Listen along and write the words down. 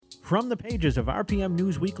From the pages of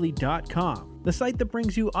rpmnewsweekly.com, the site that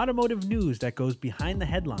brings you automotive news that goes behind the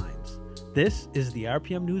headlines. This is the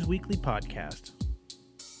RPM News Weekly podcast.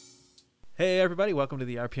 Hey everybody, welcome to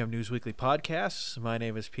the RPM News Weekly podcast. My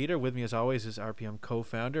name is Peter. With me as always is RPM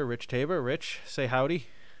co-founder Rich Tabor. Rich, say howdy.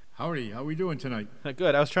 Howdy, how we doing tonight?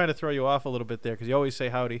 Good. I was trying to throw you off a little bit there because you always say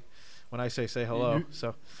howdy when I say hello.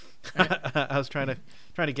 So I was trying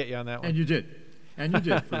to get you on that one. And you did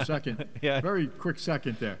for a second. Yeah. Very quick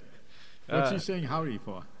second there. What's he saying howdy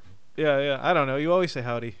for? Yeah. I don't know. You always say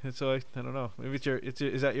howdy. So I don't know. Maybe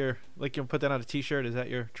is that your, like, you'll put that on a t-shirt? Is that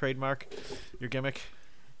your trademark, your gimmick?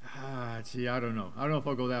 Gee, I don't know. I don't know if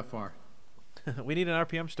I'll go that far. We need an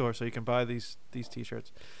RPM store so you can buy these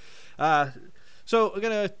t-shirts. So we're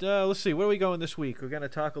gonna let's see, where are we going this week? We're gonna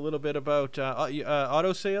talk a little bit about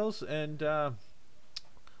auto sales and what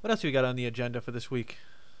else we got on the agenda for this week?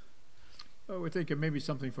 We're thinking maybe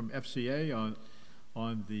something from FCA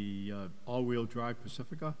on the all-wheel drive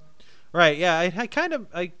Pacifica. Right. Yeah. I kind of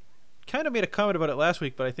made a comment about it last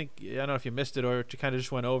week, but I don't know if you missed it or kind of just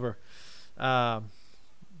went over. Yeah,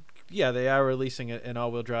 they are releasing an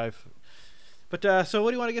all-wheel drive. But so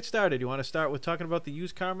what do you want to get started? You want to start with talking about the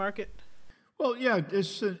used car market? Well, yeah,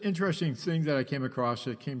 it's an interesting thing that I came across.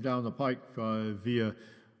 It came down the pike via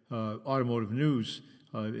Automotive News.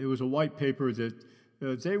 It was a white paper that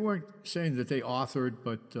they weren't saying that they authored,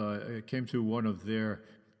 but it came through one of their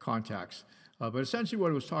contacts. But essentially what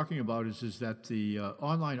it was talking about is that the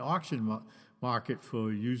online auction market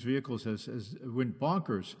for used vehicles has went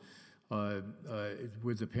bonkers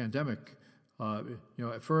with the pandemic.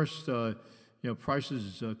 At first,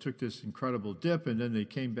 prices took this incredible dip, and then they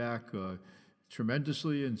came back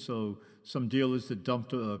tremendously, and so some dealers that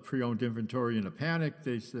dumped pre-owned inventory in a panic,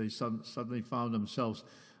 they suddenly found themselves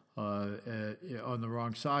on the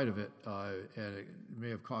wrong side of it, and it may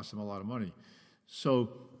have cost them a lot of money. So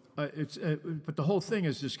but the whole thing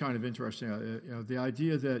is just kind of interesting. The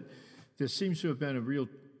idea that there seems to have been a real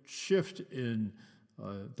shift in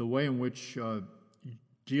the way in which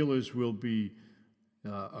dealers will be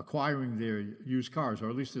acquiring their used cars, or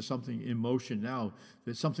at least there's something in motion now.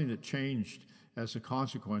 There's something that changed as a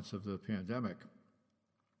consequence of the pandemic.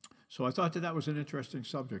 So I thought that was an interesting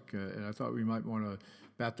subject, and I thought we might want to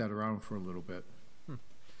bat that around for a little bit.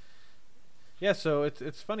 Yeah, so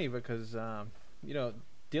it's funny because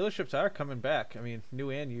dealerships are coming back. I mean, new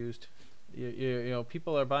and used.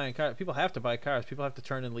 People are buying cars. People have to buy cars. People have to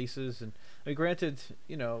turn in leases, and granted,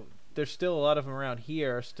 there's still a lot of them around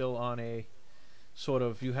here still on a sort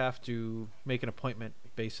of you have to make an appointment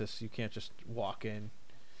basis. You can't just walk in.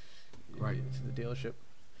 Right. To the dealership.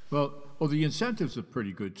 Well, the incentives are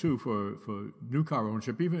pretty good too for new car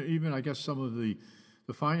ownership. Even I guess some of the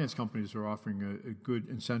finance companies are offering good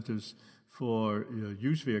incentives for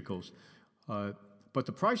used vehicles. But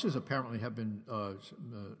the prices apparently have been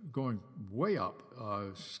going way up,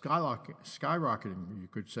 skyrocketing, you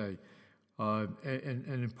could say. And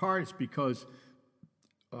in part it's because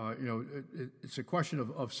it's a question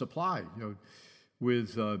of supply.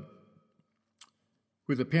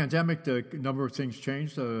 With the pandemic, the number of things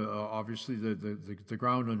changed. Obviously, the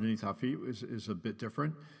ground underneath our feet is a bit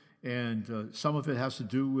different, and some of it has to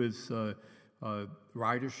do with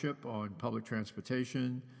ridership on public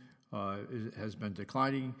transportation. It has been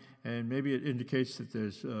declining, and maybe it indicates that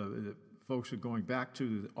that folks are going back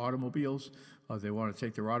to automobiles. They want to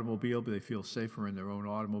take their automobile, but they feel safer in their own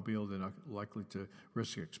automobile. They're not likely to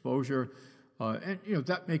risk exposure, and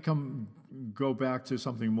that may go back to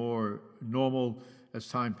something more normal as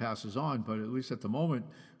time passes on, but at least at the moment,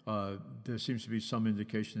 there seems to be some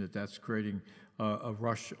indication that that's creating a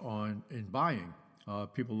rush in buying.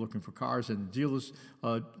 People looking for cars and dealers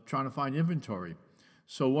trying to find inventory.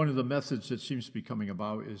 So one of the methods that seems to be coming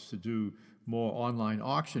about is to do more online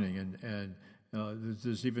auctioning, and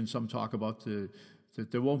there's even some talk about that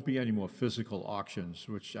there won't be any more physical auctions,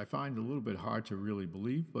 which I find a little bit hard to really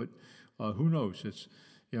believe, but who knows?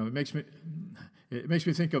 It makes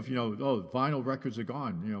me think of vinyl records are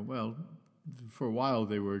gone. Well, for a while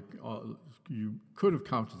they were. You could have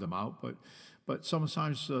counted them out, but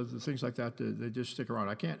sometimes the things like that they just stick around.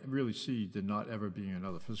 I can't really see there not ever being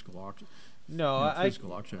another physical auction. No,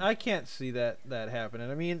 I can't see that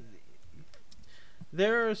happening. I mean,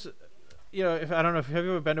 there's, if I don't know if have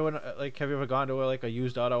you ever been to have you ever gone to a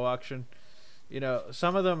used auto auction?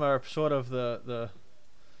 Some of them are sort of the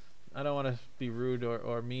I don't want to be rude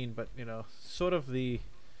or mean, but sort of the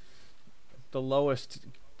lowest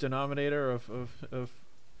denominator of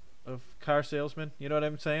car salesmen. You know what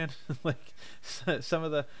I'm saying? Like some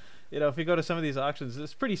of the, if you go to some of these auctions,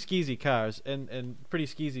 it's pretty skeezy cars and pretty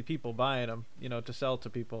skeezy people buying them, to sell to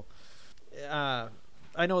people.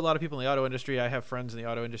 I know a lot of people in the auto industry. I have friends in the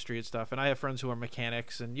auto industry and stuff, and I have friends who are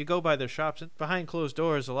mechanics, and you go by their shops, and behind closed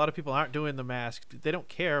doors, a lot of people aren't doing the mask. They don't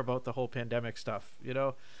care about the whole pandemic stuff, you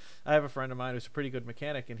know. I have a friend of mine who's a pretty good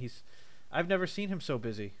mechanic, and I've never seen him so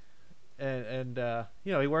busy. And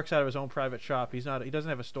you know, he works out of his own private shop. He doesn't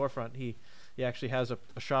have a storefront. He actually has a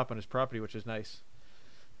shop on his property, which is nice.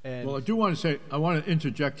 And well, I want to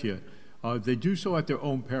interject here. They do so at their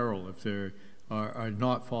own peril if they are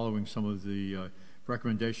not following some of the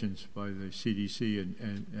recommendations by the CDC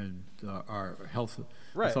and our health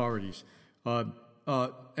authorities. And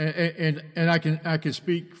I can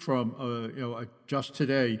speak from you know, just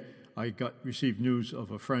today I received news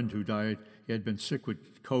of a friend who died. He had been sick with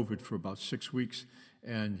COVID for about 6 weeks,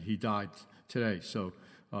 and he died today. So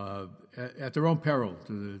at their own peril,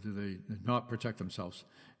 do they not protect themselves?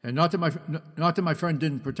 And not that my friend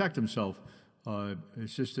didn't protect himself.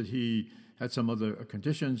 It's just that he had some other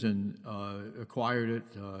conditions and acquired it,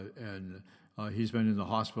 and he's been in the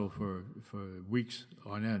hospital for weeks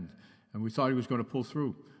on end. And we thought he was going to pull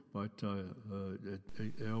through, but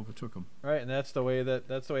it overtook him. Right, and that's the way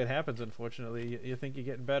it happens. Unfortunately, you think you're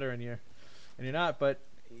getting better, and you're not. But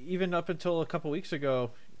even up until a couple weeks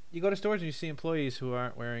ago, you go to stores and you see employees who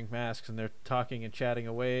aren't wearing masks, and they're talking and chatting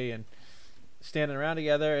away and standing around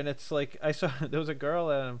together. And it's like, I saw there was a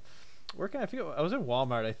girl working. I was in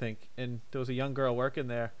Walmart, I think, and there was a young girl working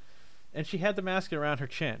there, and she had the mask around her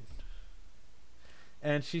chin,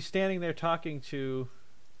 and she's standing there talking to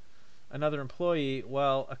another employee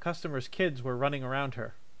while a customer's kids were running around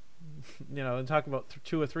her, you know, and talking about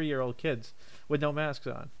 2 or 3 year old kids with no masks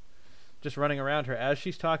on, just running around her as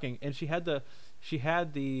she's talking. And she had the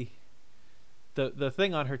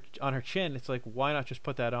thing on her chin. It's like, why not just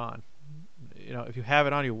put that on? You know, if you have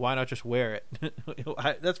it on you, why not just wear it?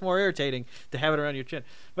 That's more irritating to have it around your chin.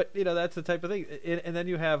 But, you know, that's the type of thing. And then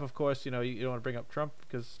you have, of course, you know, you don't want to bring up Trump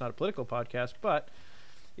because it's not a political podcast, but,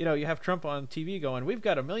 you know, you have Trump on TV going, we've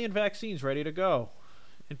got 1 million vaccines ready to go.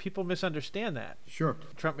 And people misunderstand that. Sure.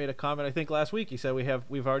 Trump made a comment, I think last week. He said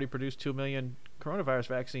we've already produced 2 million coronavirus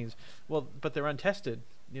vaccines. Well, but they're untested.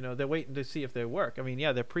 You know, they're waiting to see if they work. I mean,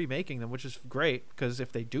 yeah, they're pre-making them, which is great, because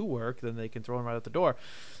if they do work, then they can throw them right out the door.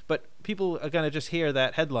 But people are going to just hear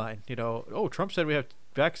that headline, you know, oh, Trump said we have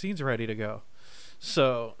vaccines ready to go.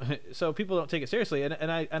 So people don't take it seriously. And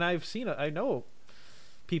I know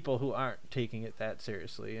people who aren't taking it that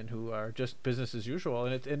seriously and who are just business as usual.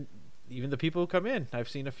 And even the people who come in, I've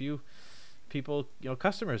seen a few people, you know,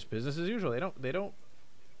 customers, business as usual. They don't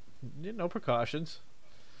no precautions.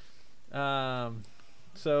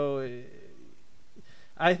 So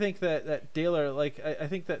I think that dealer, like, I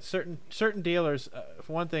think that certain dealers,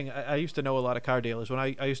 for one thing, I used to know a lot of car dealers when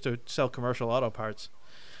I used to sell commercial auto parts,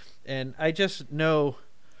 and I just know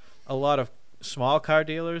a lot of small car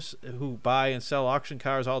dealers who buy and sell auction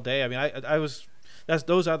cars all day. I mean,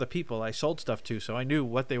 those are the people I sold stuff to, so I knew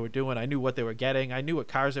what they were doing. I knew what they were getting. I knew what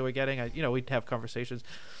cars they were getting. We'd have conversations.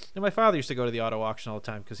 And my father used to go to the auto auction all the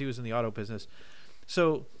time because he was in the auto business.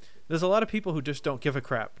 So there's a lot of people who just don't give a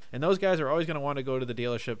crap, and those guys are always going to want to go to the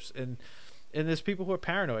dealerships. And there's people who are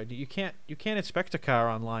paranoid. You can't inspect a car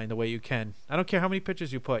online the way you can. I don't care how many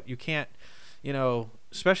pictures you put. You can't, you know,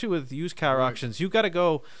 especially with used car auctions. You've got to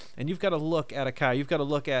go and you've got to look at a car. You've got to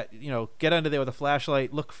look at, you know, get under there with a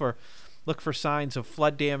flashlight. Look for signs of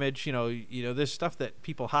flood damage. You know, there's stuff that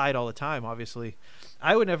people hide all the time. Obviously,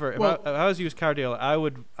 I would never. If I was a used car dealer, I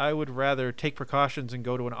would rather take precautions and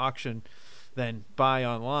go to an auction than buy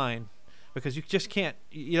online, because you just can't.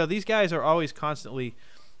 You know, these guys are always constantly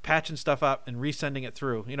patching stuff up and resending it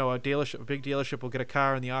through. You know, a big dealership will get a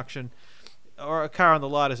car in the auction or a car on the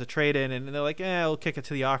lot as a trade-in, and they're like, we'll kick it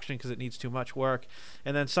to the auction because it needs too much work.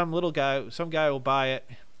 And then some guy will buy it.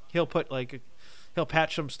 He'll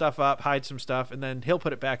patch some stuff up, hide some stuff, and then he'll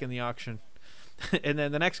put it back in the auction. And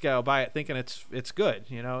then the next guy will buy it thinking it's good,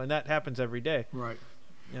 you know, and that happens every day. Right.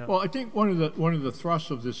 You know? Well, I think one of the thrusts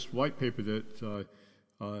of this white paper that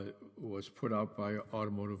was put out by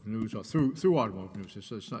Automotive News, or through Automotive News,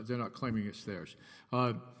 so they're not claiming it's theirs,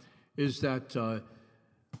 is that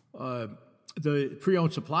the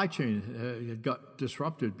pre-owned supply chain had got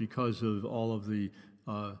disrupted because of all of the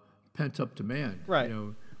pent-up demand, right?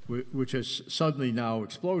 You know, which has suddenly now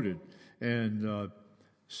exploded, and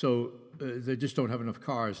so they just don't have enough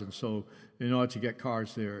cars, and so in order to get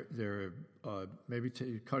cars, they're maybe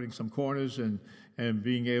cutting some corners and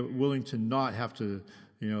being willing to not have to,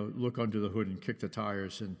 you know, look under the hood and kick the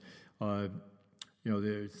tires, and you know,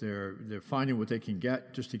 they're finding what they can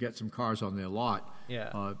get just to get some cars on their lot.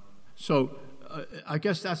 Yeah. So I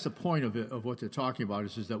guess that's the point of what they're talking about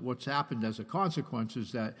is that what's happened as a consequence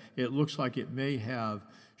is that it looks like it may have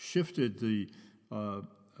shifted the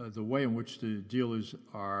the way in which the dealers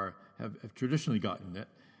have traditionally gotten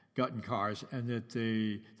cars, and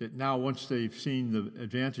that now once they've seen the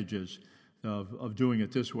advantages of doing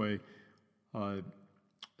it this way,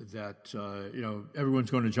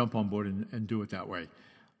 everyone's going to jump on board and do it that way.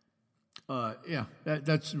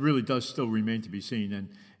 That really does still remain to be seen,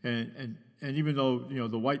 and even though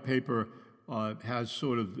the white paper has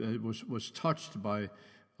sort of was touched by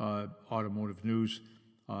automotive news,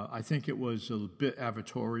 I think it was a bit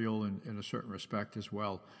advertorial in a certain respect as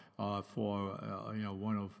well for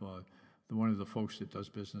one of the folks that does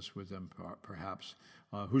business with them, perhaps,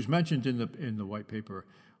 who's mentioned in the white paper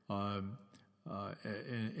in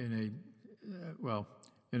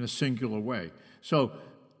a singular way. So.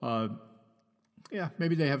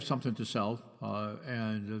 Maybe they have something to sell,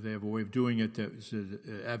 and they have a way of doing it that's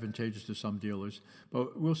advantageous to some dealers.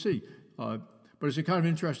 But we'll see. But it's a kind of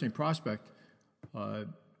interesting prospect,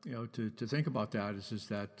 to think about that. Is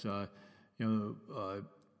that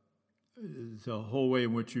the whole way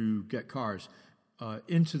in which you get cars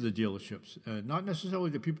into the dealerships. Not necessarily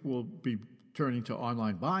that people will be turning to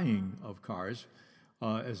online buying of cars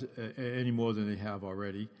any more than they have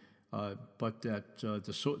already. But that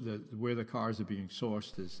where the cars are being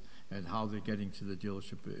sourced and how they're getting to the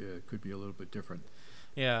dealership could be a little bit different.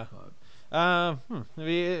 Yeah, it'd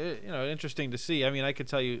be interesting to see. I mean, I could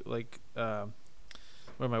tell you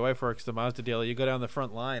where my wife works, the Mazda dealer. You go down the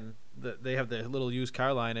front line, they have the little used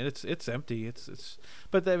car line, and it's empty.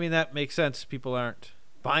 But I mean that makes sense. People aren't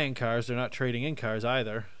buying cars; they're not trading in cars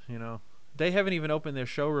either. They haven't even opened their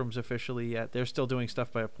showrooms officially yet. They're still doing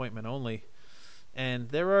stuff by appointment only. And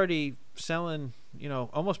they're already selling,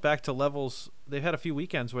 almost back to levels. They've had a few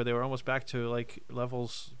weekends where they were almost back to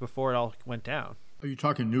levels before it all went down. Are you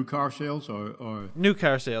talking new car sales or? New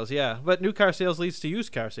car sales, yeah. But new car sales leads to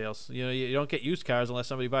used car sales. You don't get used cars unless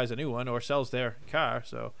somebody buys a new one or sells their car.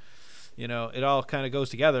 So, it all kind of goes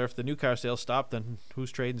together. If the new car sales stop, then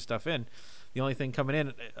who's trading stuff in? The only thing coming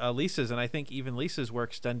in, leases, and I think even leases were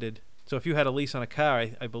extended. So if you had a lease on a car,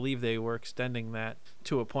 I believe they were extending that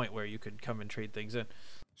to a point where you could come and trade things in.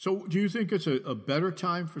 So do you think it's a better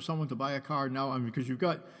time for someone to buy a car now? I mean, because you've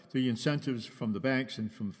got the incentives from the banks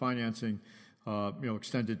and from financing,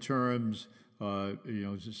 extended terms,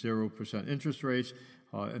 0% interest rates,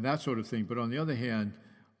 and that sort of thing. But on the other hand,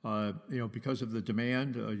 because of the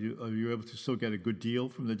demand, are you able to still get a good deal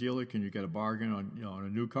from the dealer? Can you get a bargain on a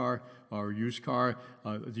new car or a used car?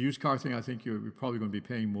 The used car thing, I think you're probably going to be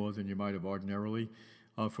paying more than you might have ordinarily,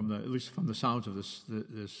 at least from the sounds of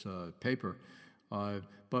this paper.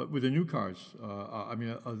 But with the new cars,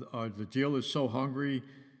 are the dealers so hungry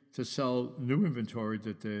to sell new inventory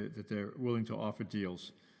that they're willing to offer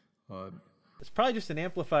deals? It's probably just an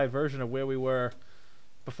amplified version of where we were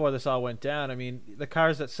before this all went down. I mean, the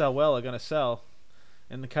cars that sell well are going to sell,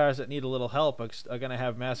 and the cars that need a little help are going to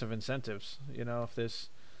have massive incentives. If there's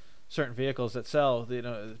certain vehicles that sell,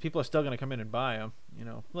 people are still going to come in and buy them.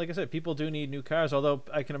 Like I said, people do need new cars, although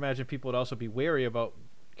I can imagine people would also be wary about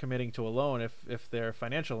committing to a loan if their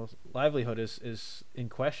financial livelihood is in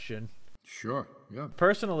question. Sure, yeah.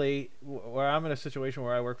 Personally, where I'm in a situation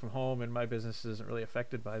where I work from home and my business isn't really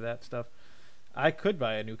affected by that stuff, I could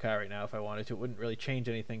buy a new car right now if I wanted to. It wouldn't really change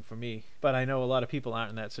anything for me. But I know a lot of people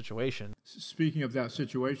aren't in that situation. Speaking of that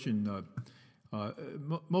situation,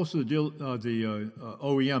 most of the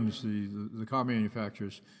OEMs, the car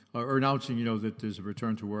manufacturers, are announcing, that there's a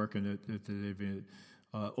return to work and that they've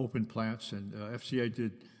opened plants. And FCA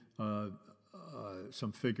did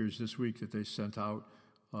some figures this week that they sent out.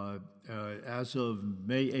 As of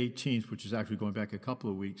May 18th, which is actually going back a couple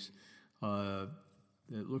of weeks,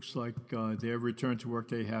 it looks like their return to work,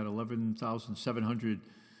 they had 11,700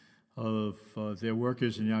 of their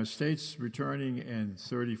workers in the United States returning and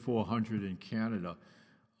 3,400 in Canada.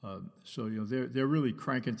 So they're really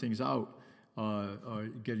cranking things out,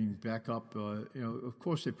 getting back up. Of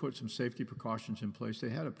course, they put some safety precautions in place. They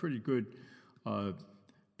had a pretty good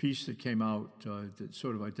piece that came out that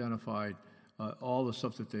sort of identified all the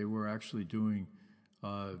stuff that they were actually doing,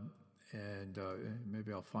 and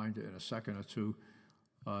maybe I'll find it in a second or two.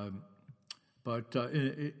 But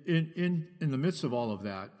in the midst of all of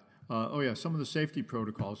that, some of the safety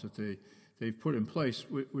protocols that they've put in place,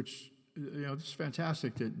 which it's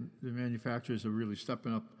fantastic that the manufacturers are really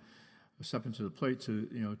stepping to the plate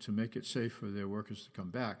to make it safe for their workers to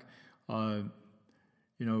come back.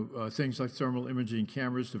 Things like thermal imaging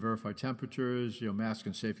cameras to verify temperatures, mask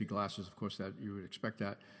and safety glasses, of course, that you would expect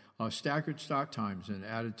that. Staggered start times and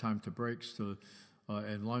added time to breaks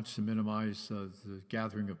and lunch to minimize the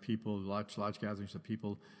gathering of people, large gatherings of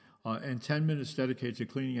people, and 10 minutes dedicated to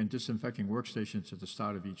cleaning and disinfecting workstations at the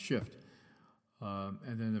start of each shift.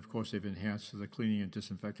 And then, of course, they've enhanced the cleaning and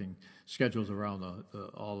disinfecting schedules around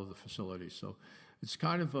all of the facilities. So it's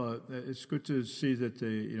kind of it's good to see that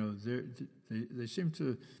they seem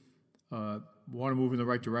to want to move in the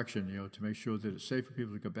right direction, to make sure that it's safe for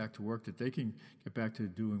people to get back to work, that they can get back to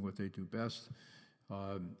doing what they do best.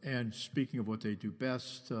 And speaking of what they do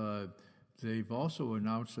best, they've also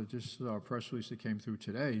announced that this is our press release that came through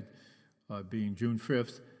today, being June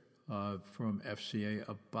 5th, from FCA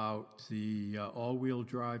about the all-wheel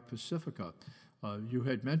drive Pacifica. You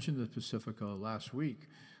had mentioned the Pacifica last week,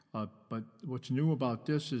 but what's new about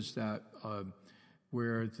this is that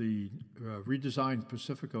where the redesigned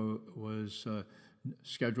Pacifica was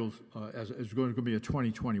scheduled as going to be a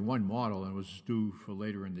 2021 model and was due for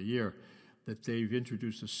later in the year, that they've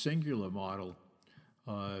introduced a singular model,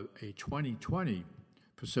 a 2020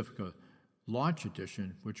 Pacifica Launch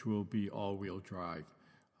Edition, which will be all-wheel drive.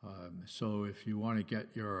 So if you want to get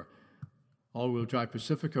your all-wheel drive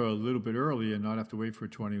Pacifica a little bit early and not have to wait for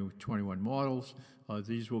 2021 models,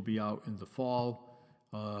 these will be out in the fall.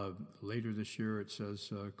 Later this year, it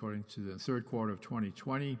says, according to the third quarter of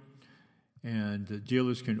 2020, and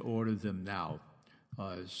dealers can order them now.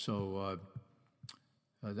 So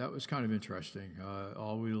that was kind of interesting.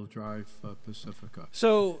 All-wheel drive Pacifica.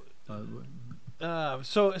 So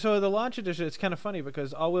the launch edition, it's kind of funny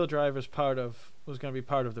because all-wheel drive was going to be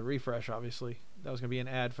part of the refresh. Obviously, that was going to be an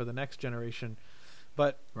ad for the next generation,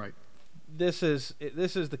 but right. This is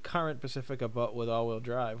the current Pacifica, but with all-wheel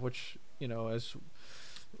drive, which as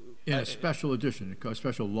a special edition, a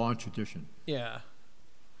special launch edition. Yeah.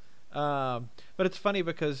 But it's funny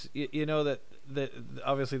because that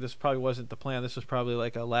obviously this probably wasn't the plan. This was probably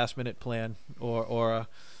like a last-minute plan or a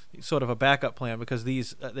sort of a backup plan, because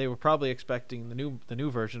they were probably expecting the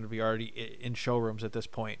new version to be already in showrooms at this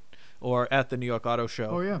point or at the New York Auto Show.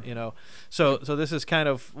 Oh yeah. So this is kind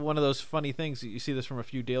of one of those funny things. You see this from a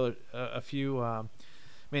few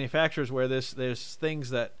manufacturers where there's things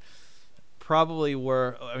that probably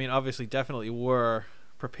were, obviously definitely were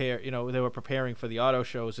prepared. They were preparing for the auto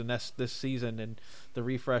shows and this season and the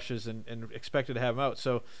refreshes and expected to have them out.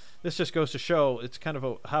 So this just goes to show it's kind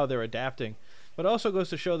of how they're adapting. But it also goes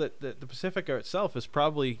to show that the Pacifica itself is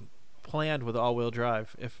probably planned with all-wheel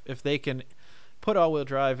drive. If they can put all-wheel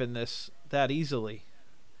drive in this that easily,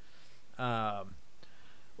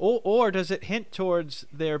 or does it hint towards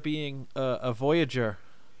there being a Voyager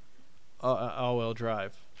all-wheel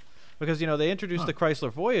drive? Because they introduced the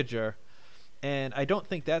Chrysler Voyager, and I don't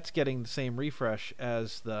think that's getting the same refresh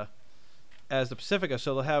as the Pacifica.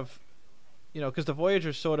 So they'll have, because the Voyager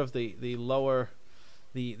is sort of the lower.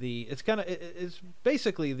 It's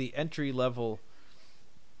basically the entry level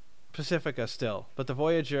Pacifica still, but the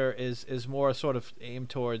Voyager is more sort of aimed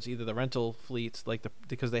towards either the rental fleets,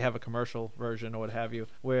 because they have a commercial version or what have you,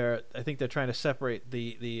 where I think they're trying to separate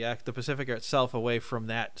the Pacifica itself away from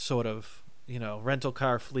that sort of rental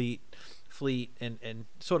car fleet and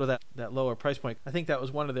sort of that lower price point. I think that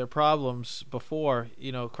was one of their problems before.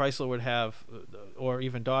 Chrysler would have, or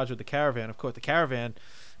even Dodge with the Caravan. Of course, the Caravan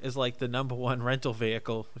is like the number one rental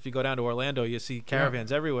vehicle. If you go down to Orlando, you see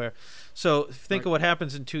Caravans everywhere. So think of what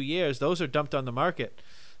happens in 2 years. Those are dumped on the market.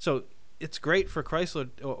 So it's great for Chrysler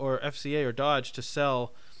or FCA or Dodge to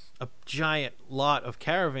sell a giant lot of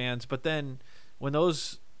Caravans, but then when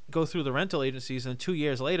those go through the rental agencies and 2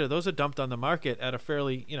 years later, those are dumped on the market at a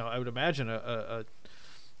fairly, I would imagine a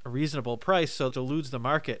reasonable price. So it eludes the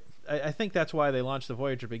market. I think that's why they launched the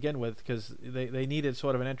Voyager to begin with, because they needed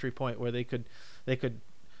sort of an entry point where they could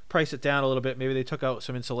price it down a little bit. Maybe they took out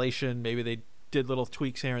some insulation. Maybe they did little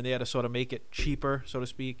tweaks here and there to sort of make it cheaper, so to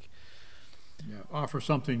speak. Yeah, offer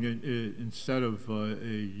something instead of a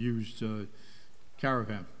used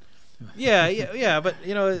Caravan. Yeah, but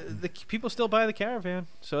the people still buy the Caravan,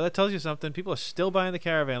 so that tells you something. People are still buying the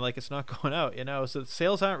Caravan like it's not going out. So the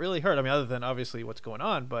sales aren't really hurt. Other than obviously what's going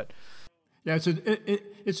on, but yeah,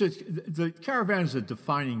 the Caravan is a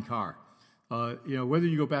defining car. Whether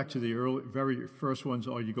you go back to the very first ones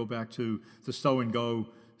or you go back to the stow and go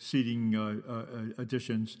seating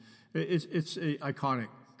editions, it's a iconic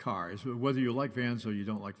car. Whether you like vans or you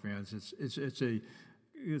don't like vans,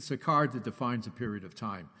 it's a car that defines a period of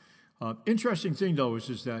time. Interesting thing though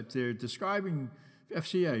is that they're describing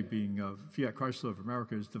FCA, being Fiat Chrysler of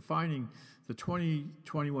America, is defining the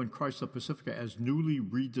 2021 Chrysler Pacifica as newly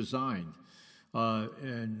redesigned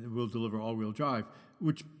and will deliver all-wheel drive,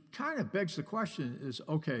 which kind of begs the question is,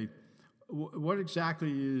 okay, what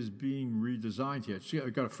exactly is being redesigned here? It's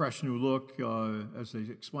got a fresh new look, as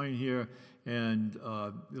they explain here, and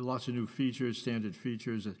lots of new features, standard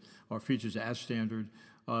features, or features as standard.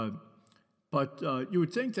 But you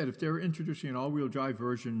would think that if they're introducing an all-wheel drive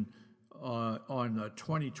version on the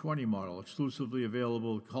 2020 model, exclusively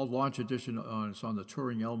available, called Launch Edition. It's on the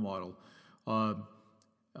Touring L model. And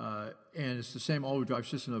it's the same all-wheel drive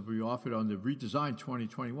system that we offered on the redesigned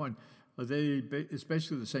 2021. It's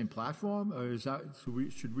basically the same platform? Is that,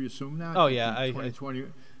 should we assume that? Oh, yeah. 2020?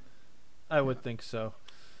 I would think so.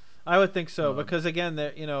 I would think so, because again,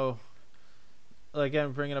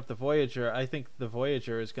 again, bringing up the Voyager, I think the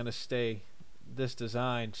Voyager is going to stay this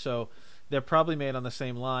design. So they're probably made on the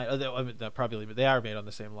same line. Not probably, but they are made on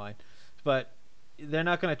the same line. But they're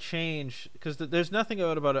not going to change, because there's nothing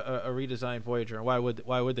about a redesigned Voyager. And why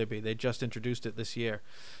would there be? They just introduced it this year.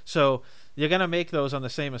 So you're going to make those on the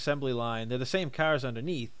same assembly line. They're the same cars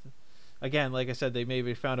underneath. Again, like I said, they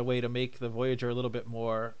maybe found a way to make the Voyager a little bit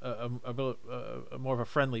more more of a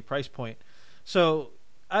friendly price point. So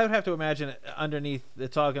I would have to imagine underneath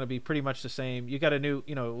it's all going to be pretty much the same. You got a new,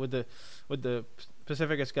 with the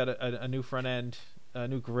Pacifica, it's got a new front end, a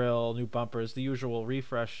new grille, new bumpers, the usual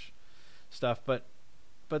refresh stuff. But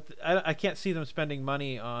I can't see them spending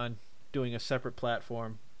money on doing a separate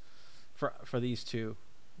platform for these two.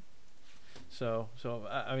 So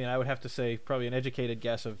I mean, I would have to say probably an educated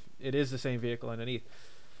guess of it is the same vehicle underneath.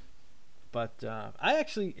 But I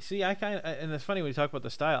actually see, and it's funny when you talk about the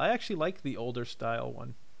style, I actually like the older style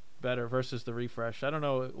one better versus the refresh. I don't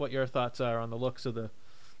know what your thoughts are on the looks of the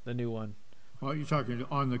new one. Well, you're talking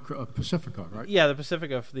on the Pacifica, right? Yeah, the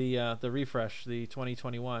Pacifica, the refresh, the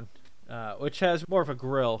 2021, which has more of a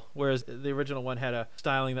grille, whereas the original one had a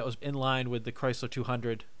styling that was in line with the Chrysler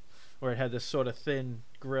 200, where it had this sort of thin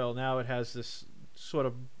grille. Now it has this sort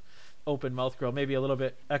of open mouth grille, maybe a little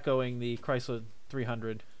bit echoing the Chrysler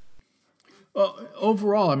 300. Well,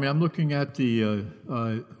 overall, I mean, I'm looking at the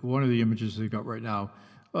one of the images they got right now.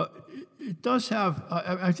 It does have,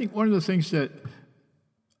 I think one of the things that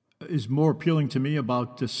is more appealing to me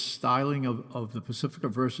about the styling of the Pacifica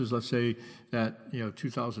versus, let's say, that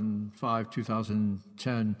 2005,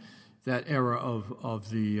 2010, that era of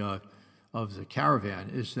the Caravan,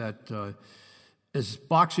 is that as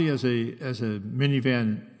boxy as a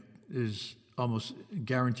minivan is almost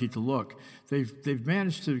guaranteed to look, they've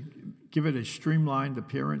managed to give it a streamlined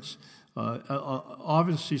appearance.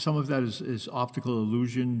 Obviously, some of that is optical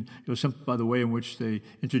illusion, simply by the way in which they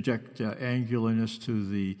interject angularness to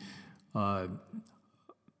the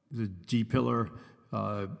D pillar.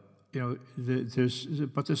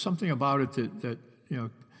 There's something about it that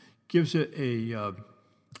gives it a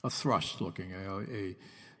thrust looking,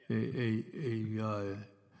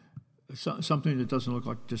 something that doesn't look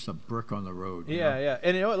like just a brick on the road. Yeah.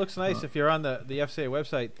 And it looks nice if you're on the FCA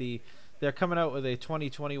website. They're coming out with a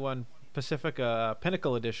 2021 Pacifica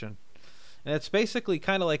Pinnacle Edition, and it's basically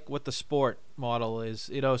kind of like what the Sport model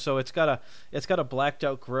is. So it's got a blacked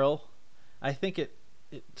out grille. I think it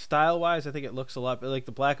style wise, I think it looks a lot like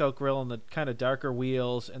the blackout grille and the kind of darker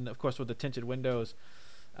wheels, and of course with the tinted windows.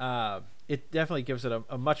 It definitely gives it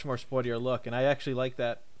a much more sportier look, and I actually like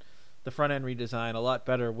the front end redesign a lot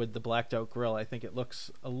better with the blacked out grille. I think it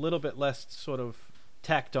looks a little bit less sort of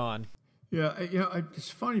tacked on. Yeah, it's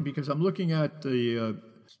funny because I'm looking at the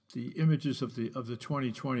images of the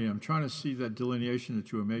 2020. I'm trying to see that delineation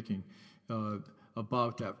that you were making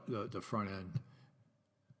about the front end,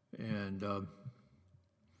 and let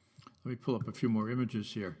me pull up a few more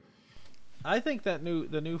images here. I think the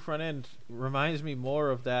new front end reminds me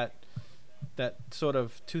more of that sort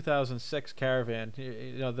of 2006 Caravan,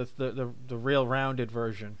 the real rounded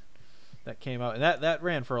version that came out, and that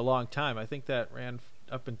ran for a long time. I think that ran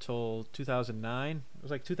up until 2009. It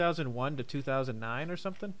was like 2001 to 2009 or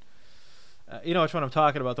something. You know which one I'm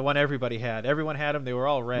talking about? The one everybody had. Everyone had them. They were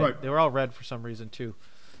all red. Right. They were all red for some reason too,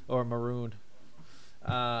 or maroon.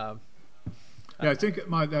 Yeah, I think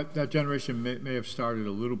that generation may have started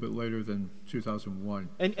a little bit later than 2001.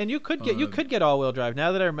 And you could get all-wheel drive.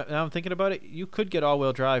 Now I'm thinking about it, you could get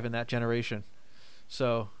all-wheel drive in that generation.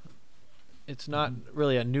 So it's not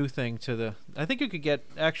really a new thing I think you could get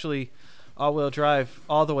actually all-wheel drive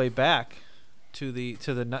all the way back to the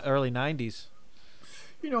early 90s.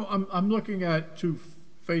 I'm looking at two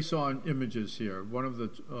face-on images here, one of the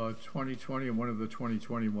 2020 and one of the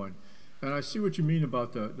 2021. And I see what you mean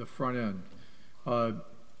about the front end. The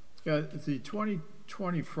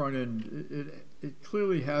 2020 front end, it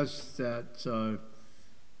clearly has that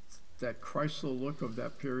Chrysler look of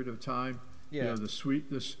that period of time. Yeah.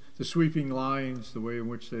 The sweeping lines, the way in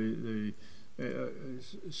which they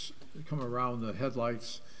come around the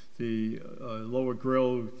headlights, the lower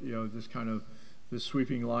grille, this kind of the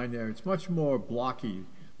sweeping line there. It's much more blocky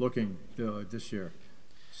looking this year.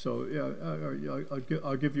 So yeah,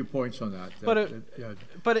 I'll give you points on that.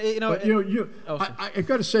 I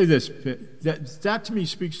got to say this. That to me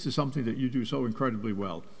speaks to something that you do so incredibly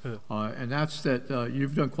well, and that's that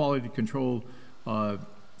you've done quality control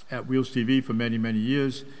at Wheels TV for many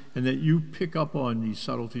years, and that you pick up on these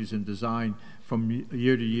subtleties in design from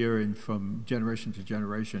year to year and from generation to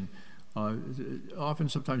generation. Often,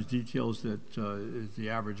 sometimes details that the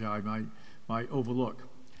average eye might overlook.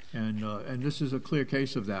 And this is a clear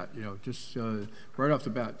case of that. Just right off the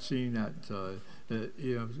bat, seeing that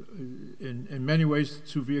in many ways, the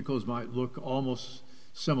two vehicles might look almost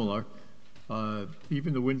similar.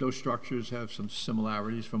 Even the window structures have some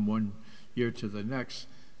similarities from one year to the next,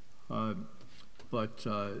 but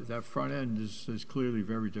that front end is clearly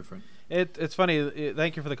very different. It's funny.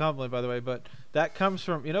 Thank you for the compliment, by the way. But that comes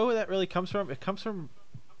from where that really comes from. It comes from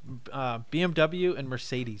BMW and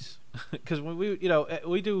Mercedes, because when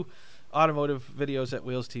we do automotive videos at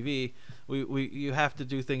Wheels TV, you have to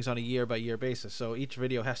do things on a year by year basis. So each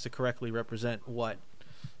video has to correctly represent what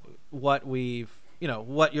we've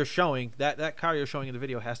what you're showing. That car you're showing in the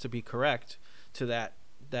video has to be correct to that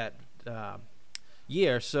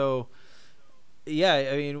year. So yeah,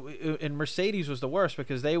 I mean, and Mercedes was the worst,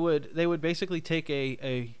 because they would basically take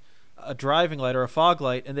a driving light or a fog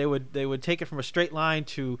light, and they would take it from a straight line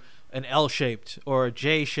to an L-shaped or a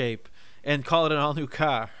J-shape and call it an all-new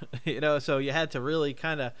car. So you had to really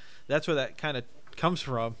that's where that kind of comes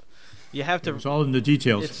from. You have to. It's all in the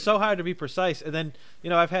details. It's so hard to be precise. And then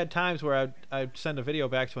I've had times where I'd send a video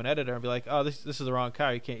back to an editor and be like, "Oh, this is the wrong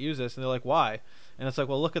car. You can't use this." And they're like, "Why?" And it's like,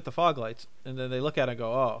 "Well, look at the fog lights." And then they look at it and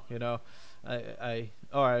go, "Oh,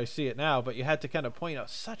 I see it now." But you had to kind of point out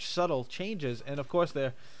such subtle changes, and of course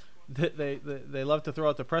they love to throw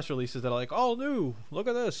out the press releases that are like, "All new, look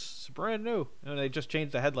at this, it's brand new," and they just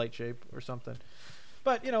changed the headlight shape or something.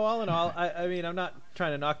 But all in all, I mean, I'm not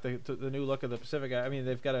trying to knock the new look of the Pacifica. I mean,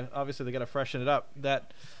 they got to freshen it up.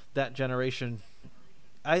 That generation,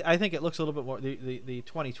 I think it looks a little bit more, the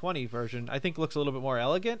 2020 version, I think looks a little bit more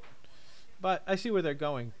elegant. But I see where they're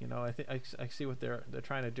going. I think I see what they're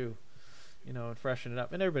trying to do, and freshen it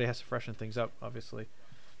up. And everybody has to freshen things up, obviously.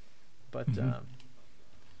 But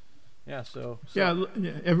yeah, so yeah,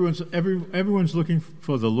 everyone's looking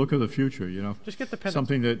for the look of the future. Just get the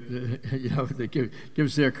something that that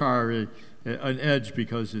gives their car an edge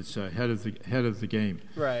because it's ahead of the game.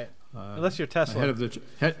 Right. Unless you're Tesla. Ahead of the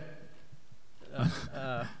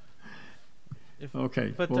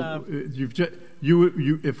okay. But well,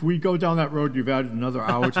 if we go down that road, you've added another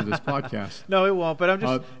hour to this podcast. No, it won't. But I'm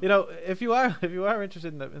just if you are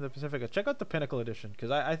interested in the Pacifica, check out the Pinnacle Edition, because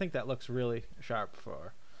I think that looks really sharp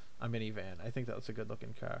for a minivan. I think that's a good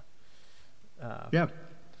looking car. Yeah.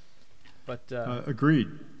 But agreed.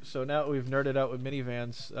 So now we've nerded out with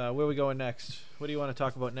minivans. Where are we going next? What do you want to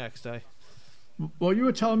talk about next? Well, you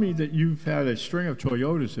were telling me that you've had a string of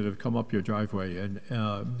Toyotas that have come up your driveway, and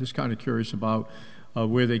I'm just kind of curious about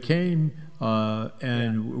where they came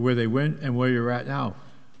and where they went and where you're at now.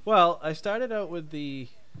 Well, I started out with the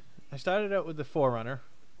 4Runner,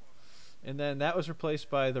 and then that was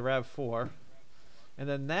replaced by the RAV4, and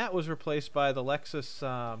then that was replaced by the Lexus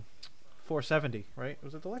 470. Right?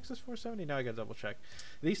 Was it the Lexus 470? Now I got to double check.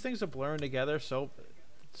 These things are blurring together so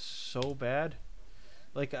bad.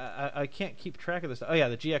 Like I can't keep track of this. Oh yeah,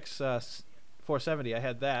 the GX 470. I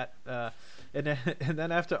had that, and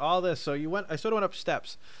then after all this, I sort of went up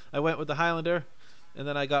steps. I went with the Highlander, and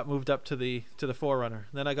then I got moved up to the 4Runner.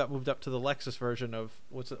 Then I got moved up to the Lexus version of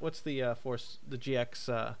what's the GX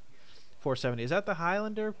 470. Is that the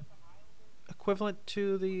Highlander equivalent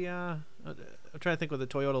to the? I'm trying to think with the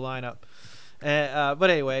Toyota lineup. But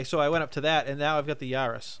anyway, so I went up to that, and now I've got the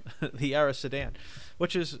Yaris, the Yaris sedan,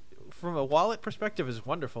 which is, from a wallet perspective, is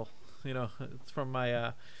wonderful. It's from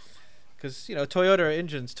my, because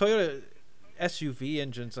Toyota SUV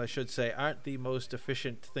engines, I should say, aren't the most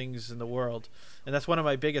efficient things in the world, and that's one of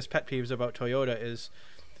my biggest pet peeves about Toyota is,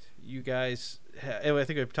 you guys, I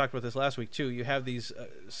think we talked about this last week too. You have these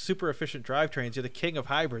super efficient drivetrains. You're the king of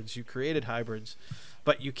hybrids. You created hybrids,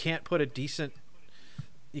 but you can't get decent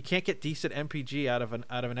MPG out of an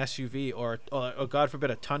SUV or God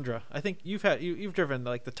forbid a Tundra. I think you've driven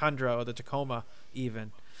like the Tundra or the Tacoma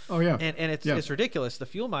even. Oh yeah. And it's ridiculous, the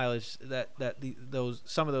fuel mileage that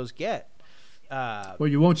some of those get. Well,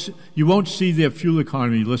 you won't see their fuel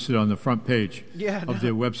economy listed on the front page of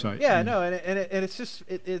their website. Yeah, no, and it's just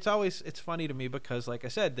it's always funny to me because, like I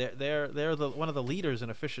said, they're one of the leaders in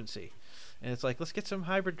efficiency, and it's like, let's get some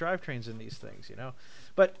hybrid drivetrains in these things,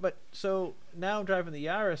 But so now I'm driving the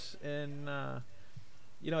Yaris, and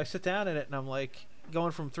I sit down in it, and I'm like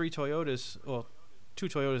going from 3 Toyotas, well, 2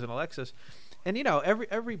 Toyotas and a Lexus, and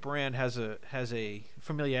every brand has a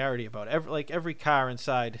familiarity about it. Every car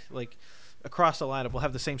inside, like across the lineup, will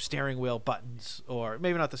have the same steering wheel buttons, or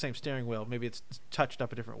maybe not the same steering wheel, maybe it's touched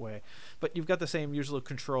up a different way, but you've got the same usual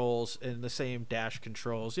controls and the same dash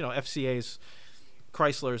controls. FCA's,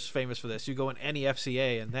 Chrysler's famous for this. You go in any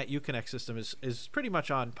FCA and that Uconnect system is pretty much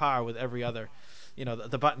on par with every other.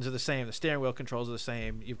 The buttons are the same, the steering wheel controls are the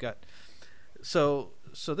same. You've got so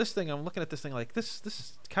this thing, I'm looking at this thing like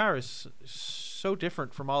this car is so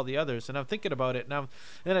different from all the others, and I'm thinking about it now,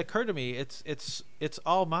 and it occurred to me it's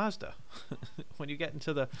all Mazda. When you get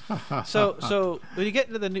into the so when you get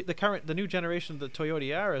into the new generation of the Toyota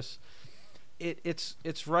Yaris,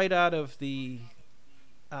 it's right out of the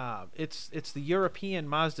it's the European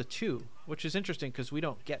Mazda2, which is interesting because we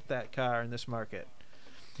don't get that car in this market.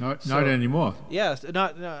 Not anymore. Yes,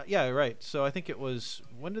 yeah, right. So I think it was,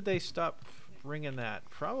 when did they stop bringing that?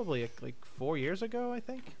 Probably like 4 years ago, I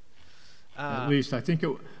think. At least I think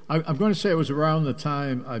I'm going to say it was around the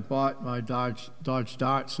time I bought my Dodge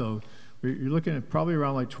Dart. So you're looking at probably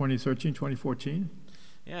around like 2013, 2014.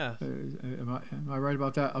 Yeah. Am I right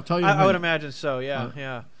about that? I'll tell you. I would imagine so. Yeah,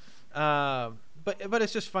 yeah. But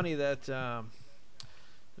it's just funny that.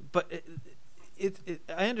 But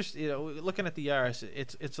I understand. Looking at the Yaris,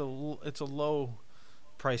 it's a low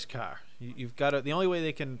price car. You've got to, the only way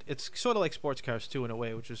they can. It's sort of like sports cars too, in a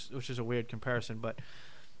way, which is a weird comparison. But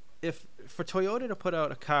if for Toyota to put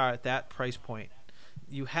out a car at that price point,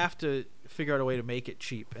 you have to figure out a way to make it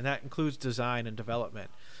cheap, and that includes design and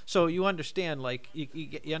development. So you understand, like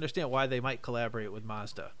you understand why they might collaborate with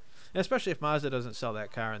Mazda, and especially if Mazda doesn't sell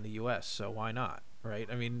that car in the U.S. So why not, right?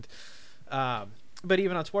 I mean, but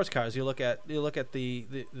even on sports cars, you look at the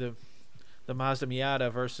Mazda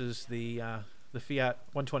Miata versus the Fiat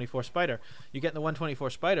 124 Spider. You get in the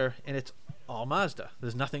 124 Spider, and it's all Mazda.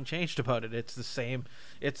 There's nothing changed about it. It's the same.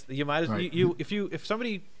 You might as right. If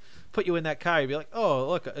somebody put you in that car, you'd be like, oh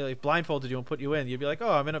look, blindfolded you and put you in. You'd be like,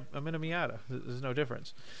 oh, I'm in a Miata. There's no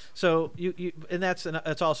difference. So and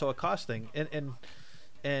that's also a cost thing, and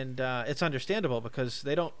it's understandable because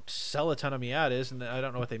they don't sell a ton of Miatas, and I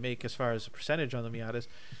don't know what they make as far as a percentage on the Miatas.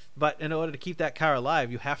 But in order to keep that car alive,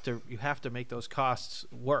 you have to make those costs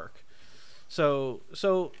work. So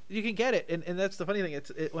you can get it, and that's the funny thing.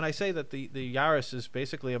 When I say that the Yaris is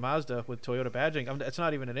basically a Mazda with Toyota badging, it's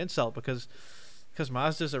not even an insult because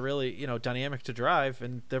Mazdas are really dynamic to drive,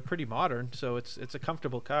 and they're pretty modern. So it's a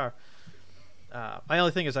comfortable car. My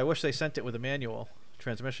only thing is I wish they sent it with a manual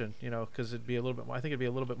transmission, because it'd be a little bit more. I think it'd be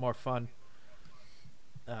a little bit more fun.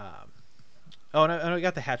 And we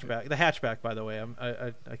got the hatchback. The hatchback, by the way,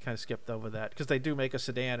 I kind of skipped over that because they do make a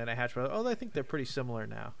sedan and a hatchback. Oh, I think they're pretty similar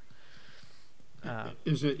now.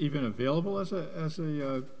 Is it even available as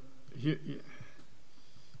a?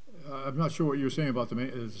 I'm not sure what you were saying about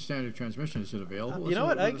the standard transmission. Is it available? You know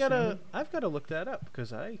what? I've got to look that up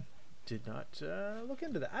because I did not look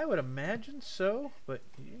into that. I would imagine so, but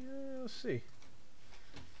we'll see.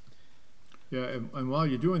 Yeah, and while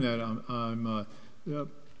you're doing that,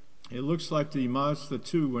 it looks like the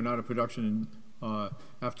Mazda2 went out of production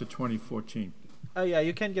after 2014. Oh yeah,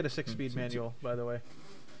 you can get a 6-speed manual, by the way.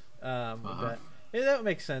 With that. Yeah, that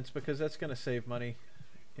makes sense because that's going to save money,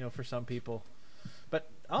 for some people. But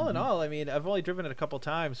all in all, I mean, I've only driven it a couple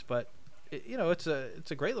times, but it's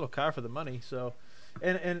a great little car for the money. So,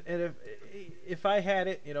 and if I had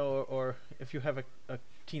it, or if you have a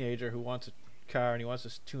teenager who wants a car and he wants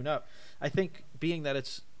to tune up, I think being that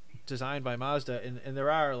it's designed by Mazda and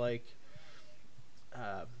there are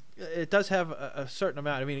it does have a certain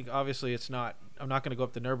amount. I mean, obviously it's not. I'm not going to go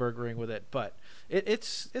up the Nürburgring with it, but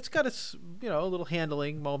it's got its little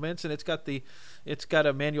handling moments, and it's got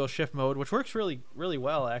a manual shift mode which works really really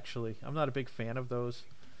well. Actually, I'm not a big fan of those,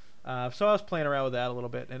 so I was playing around with that a little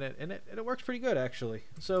bit, and it works pretty good actually.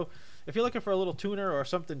 So if you're looking for a little tuner or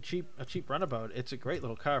something cheap, a cheap runabout, it's a great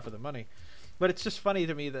little car for the money. But it's just funny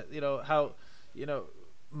to me that how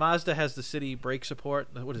Mazda has the city brake support.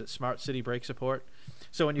 What is it? Smart city brake support.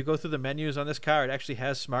 So when you go through the menus on this car, it actually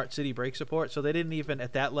has smart city brake support. So they didn't even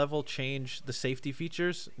at that level change the safety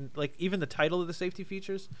features, like even the title of the safety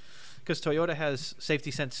features, because Toyota has Safety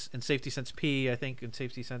Sense and Safety Sense P, I think, and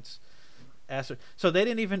Safety Sense S. So they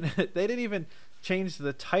didn't even change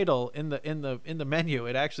the title in the menu.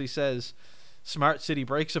 It actually says Smart City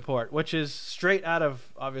Brake Support, which is straight out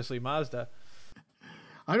of obviously Mazda.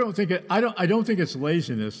 I don't think it's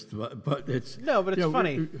laziness, but it's but it's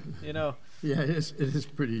funny, Yeah, it is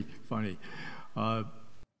pretty funny. So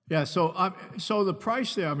the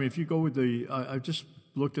price there. I mean, if you go with I just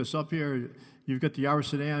looked this up here. you've got the Yaris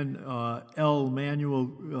sedan L manual.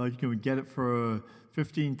 You can get it for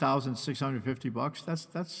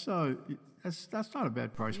 $15,650. That's not a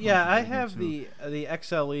bad price. Yeah, I have the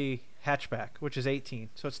XLE hatchback, which is 18,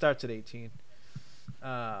 so it starts at 18.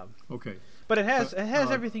 Okay, but it has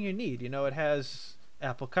everything you need. It has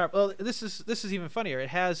Apple CarPlay. Well, this is even funnier. It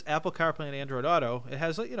has Apple CarPlay and Android Auto. It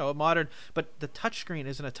has a modern, but the touchscreen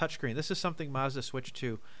isn't a touchscreen. This is something Mazda switched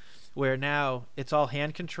to, where now it's all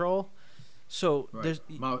hand control. So there's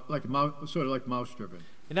sort of like mouse driven.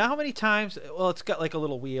 You know how many times? Well, it's got like a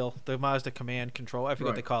little wheel, the Mazda command control. I forget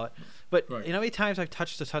what they call it. But you know how many times I've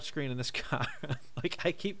touched the touchscreen in this car? Like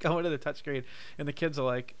I keep going to the touchscreen, and the kids are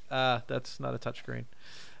like, "That's not a touchscreen."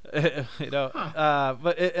 But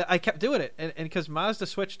I kept doing it, and because Mazda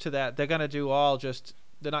switched to that, they're gonna do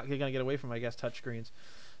they're gonna get away from, I guess, touchscreens.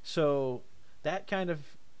 So that kind of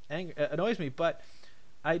annoys me. But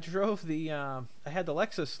I drove I had the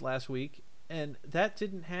Lexus last week, and that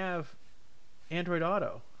didn't have Android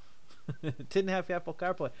Auto. It didn't have Apple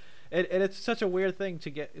CarPlay, and it's such a weird thing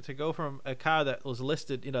to go from a car that was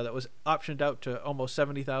listed, that was optioned out to almost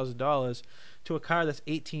 $70,000 to a car that's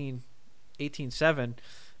 18.7,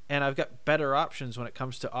 and I've got better options when it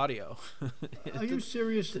comes to audio. Are you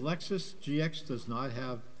serious? Lexus GX does not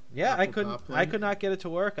have. Yeah, Apple CarPlay? I could not get it to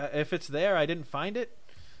work. If it's there, I didn't find it.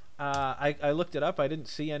 I looked it up. I didn't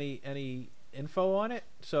see any info on it.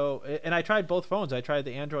 So, and I tried both phones. I tried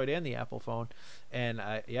the Android and the Apple phone, and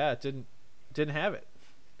it didn't have it.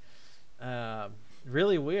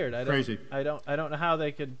 Really weird. Crazy. I don't know how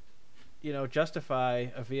they could, justify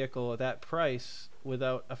a vehicle at that price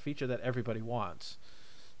without a feature that everybody wants.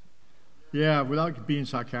 Yeah, without being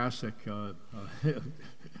sarcastic,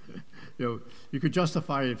 you could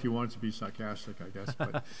justify it if you wanted to be sarcastic, I guess.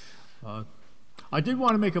 But I did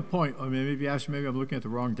want to make a point. I mean, maybe I'm looking at the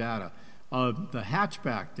wrong data. The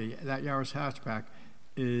hatchback, that Yaris hatchback,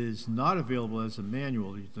 is not available as a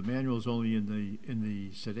manual. The manual is only in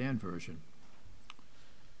the sedan version.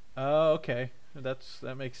 Oh, okay.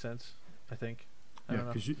 That makes sense, I think. Yeah,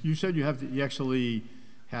 because you said you have the XLE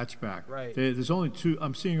hatchback. Right. There's only two.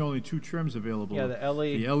 I'm seeing only two trims available. Yeah, the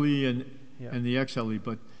LE. The LE and the XLE,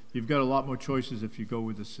 but you've got a lot more choices if you go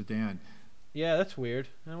with the sedan. Yeah, that's weird.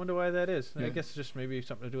 I wonder why that is. Yeah. I guess it's just maybe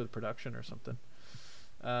something to do with production or something.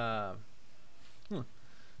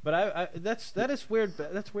 But that is weird.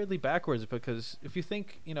 That's weirdly backwards, because if you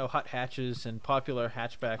think hot hatches and popular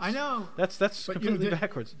hatchbacks, I know that's completely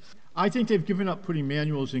backwards. I think they've given up putting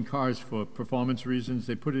manuals in cars for performance reasons.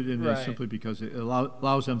 They put it in there simply because it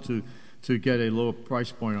allows them to get a lower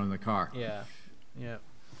price point on the car. Yeah.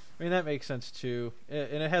 I mean, that makes sense too.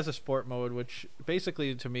 And it has a sport mode, which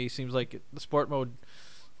basically to me seems like the sport mode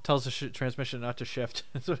tells the transmission not to shift.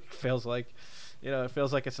 That's what it feels like. It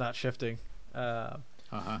feels like it's not shifting. But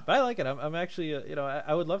I like it. I'm actually,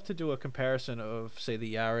 I would love to do a comparison of, say,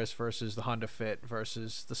 the Yaris versus the Honda Fit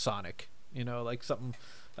versus the Sonic. Like something,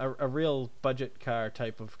 a real budget car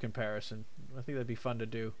type of comparison. I think that'd be fun to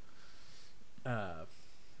do a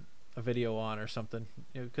video on or something.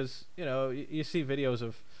 Because you see videos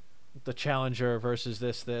of the Challenger versus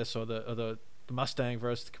this, or the Mustang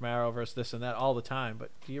versus the Camaro versus this and that all the time.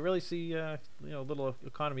 But do you really see little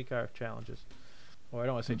economy car challenges? Or I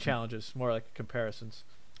don't want to say challenges, more like comparisons.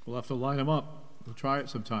 We'll have to line them up. We'll try it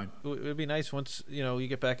sometime. It would be nice once you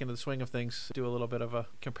get back into the swing of things, do a little bit of a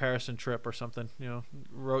comparison trip or something.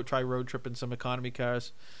 Try road tripping some economy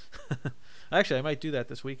cars. Actually, I might do that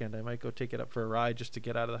this weekend. I might go take it up for a ride just to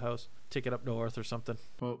get out of the house, take it up north or something.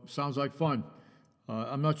 Well, sounds like fun.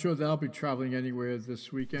 I'm not sure that I'll be traveling anywhere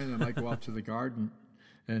this weekend. I might go out to the garden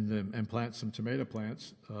and plant some tomato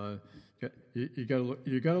plants. You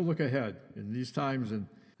got to look ahead in these times, and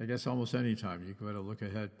I guess almost any time you got to look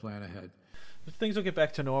ahead, plan ahead. Things will get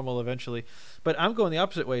back to normal eventually, but I'm going the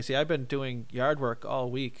opposite way. See, I've been doing yard work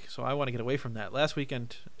all week, so I want to get away from that. Last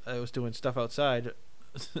weekend, I was doing stuff outside.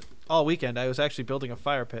 All weekend, I was actually building a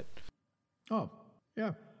fire pit. Oh,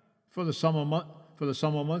 yeah, for the summer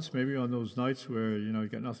months, maybe on those nights where you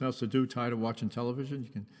got nothing else to do, tired of watching television,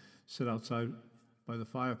 you can sit outside by the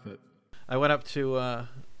fire pit. I went up to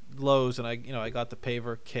Lowe's and I got the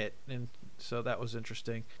paver kit, and so that was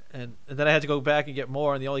interesting. And then I had to go back and get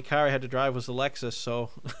more, and the only car I had to drive was the Lexus, so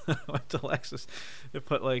I went to Lexus. It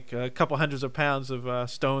put like a couple hundreds of pounds of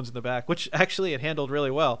stones in the back, which actually it handled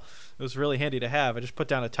really well. It was really handy to have. I just put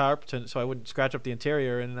down a tarp so I wouldn't scratch up the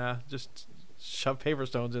interior, and just shove paver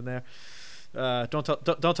stones in there. Don't tell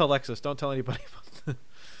Lexus. Don't tell anybody.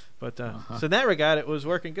 But so in that regard, it was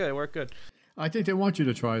working good. It worked good. I think they want you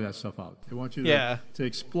to try that stuff out. They want you to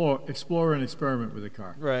explore and experiment with the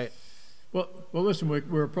car. Right. Well, listen,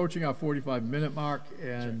 we're approaching our 45-minute mark,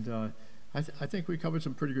 and I think we covered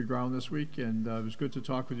some pretty good ground this week, and it was good to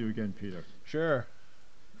talk with you again, Peter. Sure.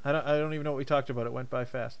 I don't even know what we talked about. It went by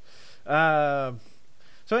fast. So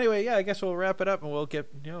anyway, I guess we'll wrap it up, and we'll get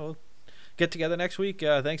together next week.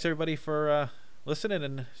 Thanks everybody for listening,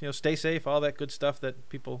 and stay safe. All that good stuff that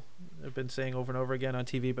people have been saying over and over again on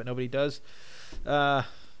TV, but nobody does.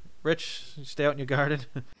 Rich, stay out in your garden.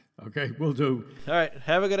 Okay, will do. All right.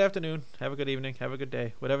 Have a good afternoon. Have a good evening. Have a good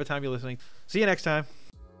day. Whatever time you're listening. See you next time.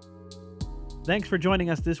 Thanks for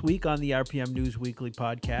joining us this week on the RPM News Weekly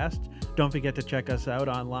podcast. Don't forget to check us out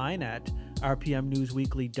online at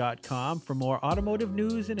rpmnewsweekly.com for more automotive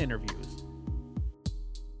news and interviews.